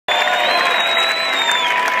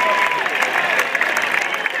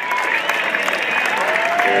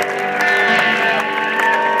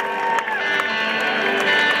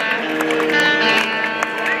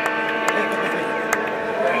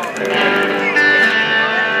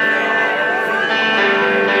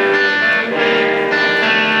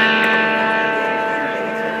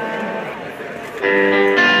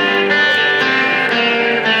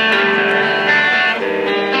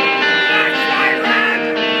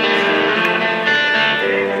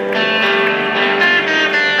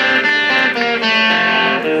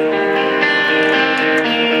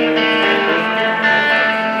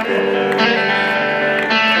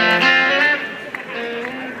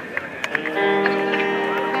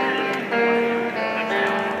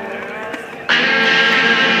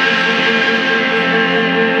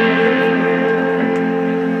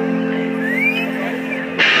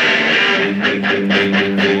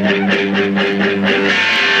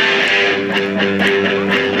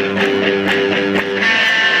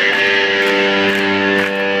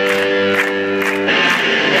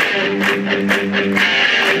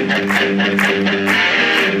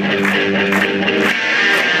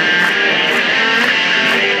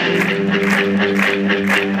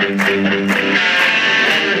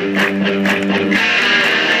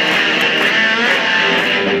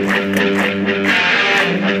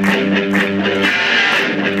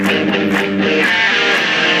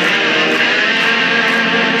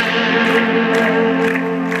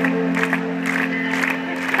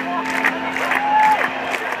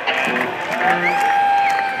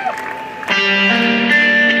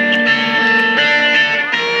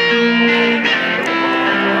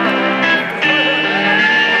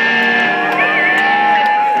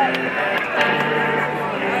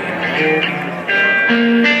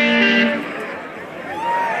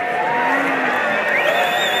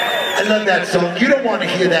song. You don't want to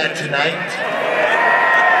hear that tonight.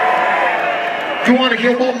 You want to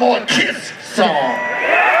hear one more Kiss song.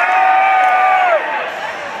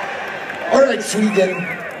 All right, Sweden,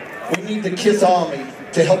 we need the Kiss Army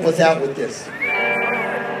to help us out with this.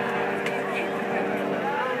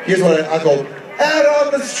 Here's what I'll go. Out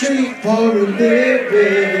on the street for a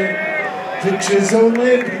living, pictures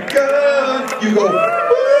only begun. You go,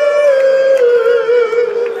 woo!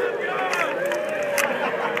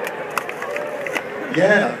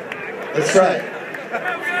 Yeah, that's right.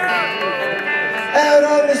 Out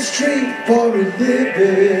on the street for a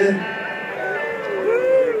living,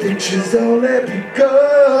 pictures only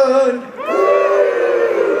begun.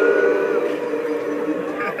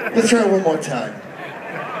 Let's try it one more time.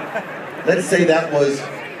 Let's say that was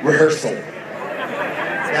rehearsal.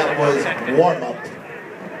 That was warm-up.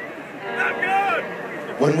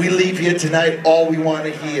 When we leave here tonight, all we want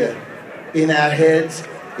to hear in our heads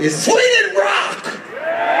is Sweden rock!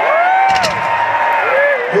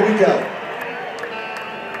 Here we go.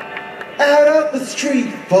 Out on the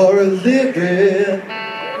street for a living,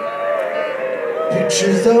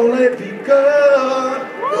 pictures only begun.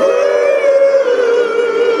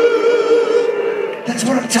 That's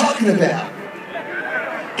what I'm talking about.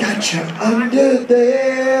 Got you under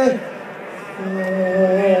there.